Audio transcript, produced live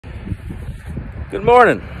Good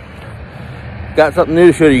morning. Got something new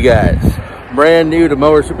to show you guys. Brand new to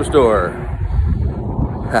Mower Superstore.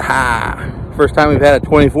 Haha. First time we've had a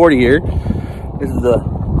 2040 here. This is the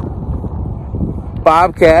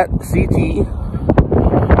Bobcat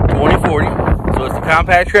CT2540. So it's a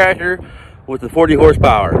compact tractor with the 40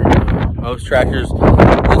 horsepower. Most tractors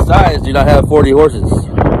this size do not have 40 horses.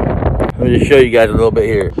 Let me just show you guys a little bit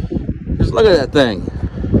here. Just look at that thing.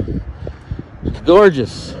 It's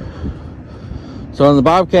gorgeous. So on the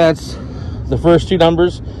Bobcats, the first two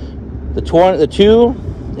numbers, the 2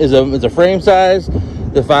 is a frame size,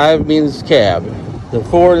 the 5 means cab. The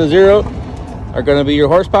 4 and the 0 are going to be your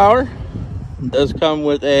horsepower. It does come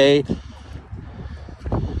with a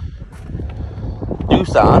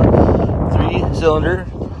Doosan 3-cylinder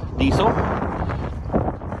diesel.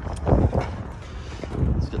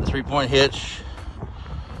 It's got the 3-point hitch.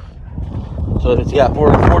 So if it's got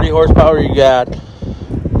 40 horsepower, you got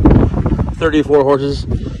 34 horses.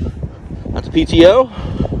 That's a PTO.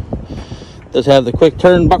 Does have the quick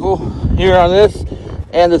turn buckle here on this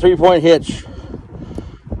and the 3-point hitch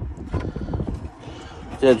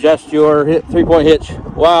to adjust your 3-point hitch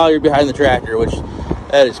while you're behind the tractor, which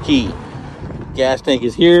that is key. Gas tank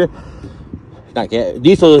is here. Not gas,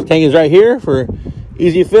 diesel tank is right here for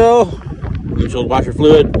easy fill. Windshield washer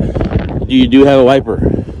fluid. You do have a wiper.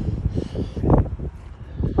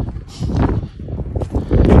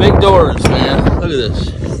 Big doors, man. Look at this.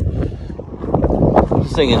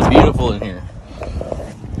 This thing is beautiful in here.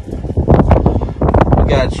 You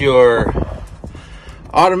got your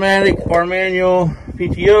automatic or manual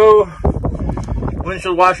PTO,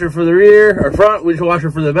 windshield washer for the rear or front, windshield washer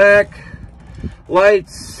for the back,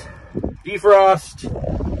 lights, defrost.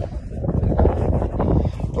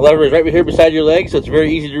 The lever is right here beside your leg, so it's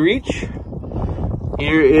very easy to reach.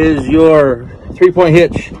 Here is your 3-point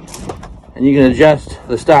hitch. And you can adjust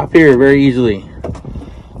the stop here very easily.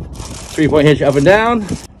 3-point hitch up and down.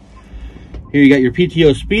 Here you got your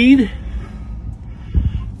PTO speed.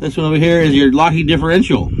 This one over here is your locking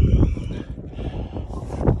differential.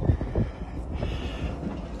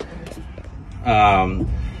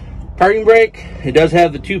 Parking brake. It does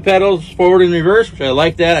have the 2 pedals, forward and reverse, which I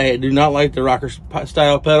like that. I do not like the rocker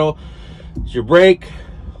style pedal. It's your brake,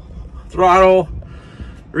 throttle,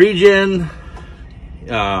 regen.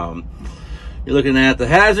 You're looking at the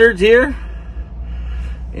hazards here,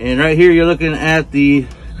 and right here you're looking at the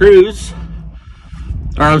cruise,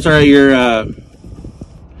 or I'm sorry, your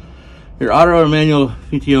auto or manual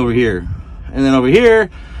PT over here, and then over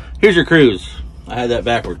here, here's your cruise. I had that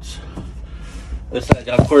backwards. This side,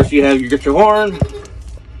 of course, you get your horn,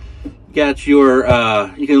 got your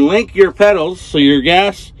you can link your pedals, so your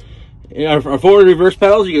gas or forward and reverse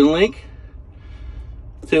pedals you can link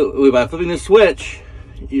to by flipping this switch.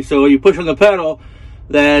 So when you push on the pedal,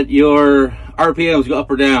 that your RPMs go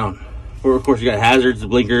up or down. Or of course you got hazards, the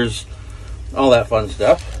blinkers, all that fun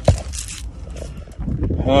stuff.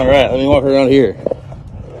 All right, let me walk around here.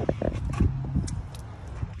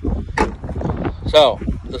 So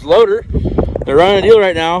this loader, they're running a deal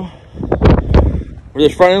right now where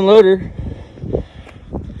this front end loader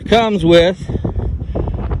comes with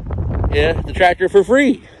the tractor for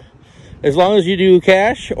free. As long as you do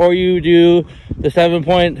cash or you do the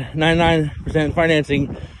 7.99%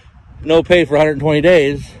 financing, no pay for 120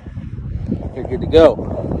 days, you're good to go.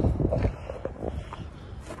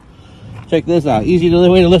 Check this out. Easy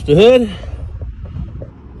way to lift the hood.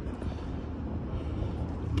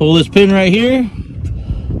 Pull this pin right here.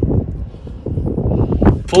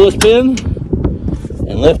 Pull this pin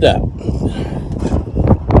and lift up.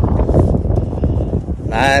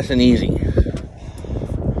 Nice and easy.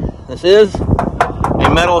 This is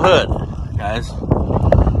a metal hood, guys. Just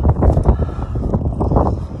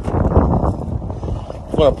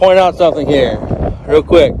want to point out something here real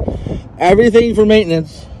quick. Everything for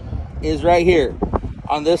maintenance is right here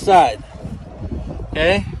on this side.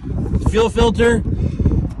 Okay? Fuel filter,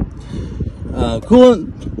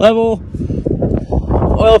 coolant level,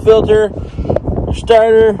 oil filter,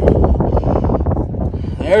 starter.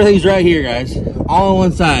 Everything's right here, guys. All on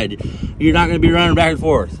one side. You're not going to be running back and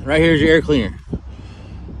forth. Right here's your air cleaner.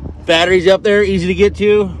 Batteries up there, easy to get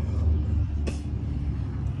to.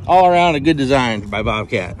 All around a good design by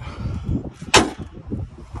Bobcat.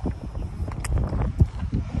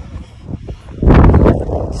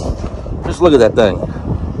 Just look at that thing.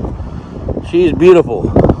 She's beautiful.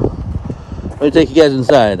 Let me take you guys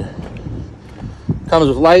inside. Comes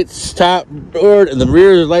with lights, top, board, and the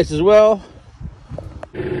rear there's lights as well.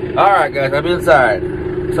 Alright guys, I'm inside.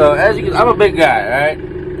 So as you can, I'm a big guy, right?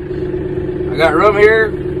 I got room here.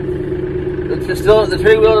 It's just still the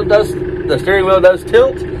steering wheel does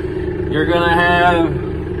tilt. You're gonna have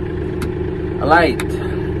a light,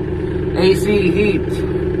 AC, heat,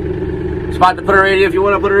 spot to put a radio if you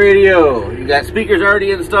want to put a radio. You got speakers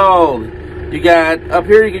already installed. You got up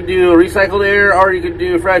here, you can do recycled air or you can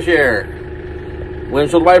do fresh air.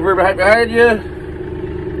 Windshield wiper behind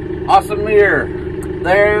you. Awesome mirror.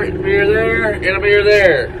 There, mirror there, and a mirror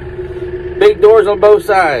there. Big doors on both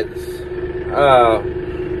sides.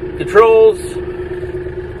 Controls,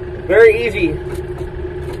 very easy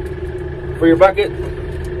for your bucket,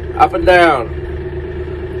 up and down.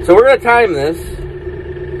 So we're going to time this.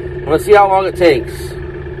 I'm going to see how long it takes.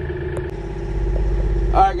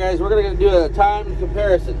 Alright guys, we're going to do a timed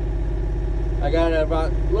comparison. I got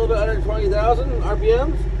about a little bit under 20,000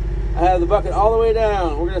 RPMs. I have the bucket all the way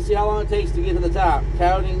down. We're going to see how long it takes to get to the top.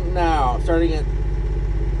 Counting now, starting at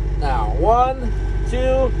now. 1,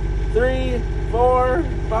 2, 3, 4,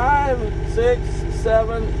 5, 6,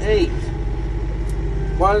 7, 8.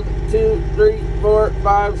 1, 2, 3, 4,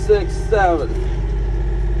 5, 6, 7.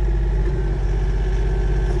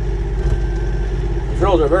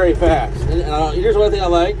 Controls are very fast. And here's one thing I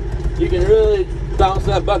like. You can really bounce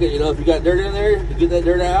that bucket. You know, if you got dirt in there, to get that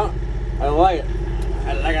dirt out. I like it.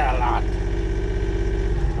 I like it a lot.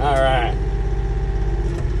 Alright.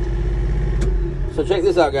 So check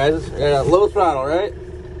this out, guys. I got a low throttle, right?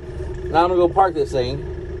 Now I'm going to go park this thing.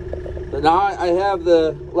 But now I have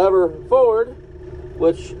the lever forward,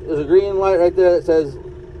 which is a green light right there that says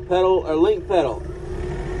pedal or link pedal.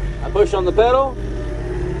 I push on the pedal,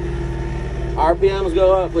 RPMs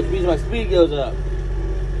go up, which means my speed goes up.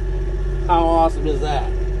 How awesome is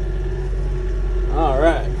that?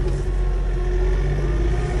 Alright.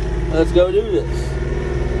 Let's go do this.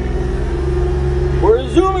 We're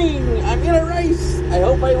zooming! I'm in a race! I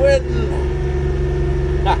hope I win!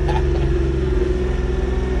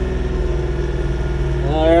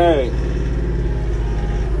 Alright.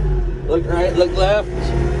 Look right, look left.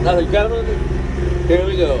 Nothing coming. Here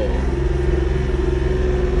we go.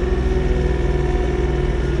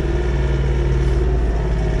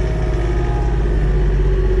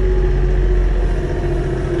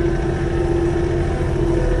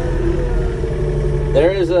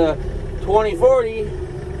 There is a 2040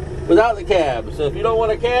 without the cab. So if you don't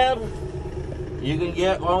want a cab, you can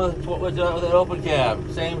get one with an open cab.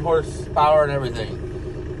 Same horsepower and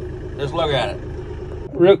everything. Just look at it.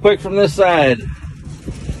 Real quick from this side.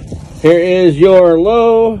 Here is your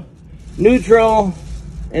low, neutral,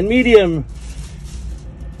 and medium.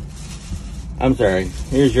 I'm sorry.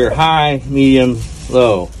 Here's your high, medium,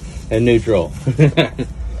 low, and neutral.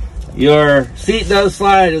 Your seat does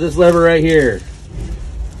slide with this lever right here.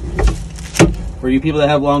 For you people that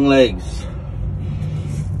have long legs.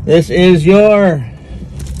 This is your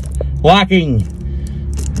locking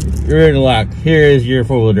rear to lock. Here is your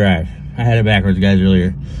four-wheel drive. I had it backwards, guys,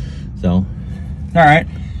 earlier. So, alright.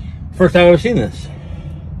 First time I've ever seen this.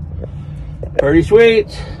 Pretty sweet.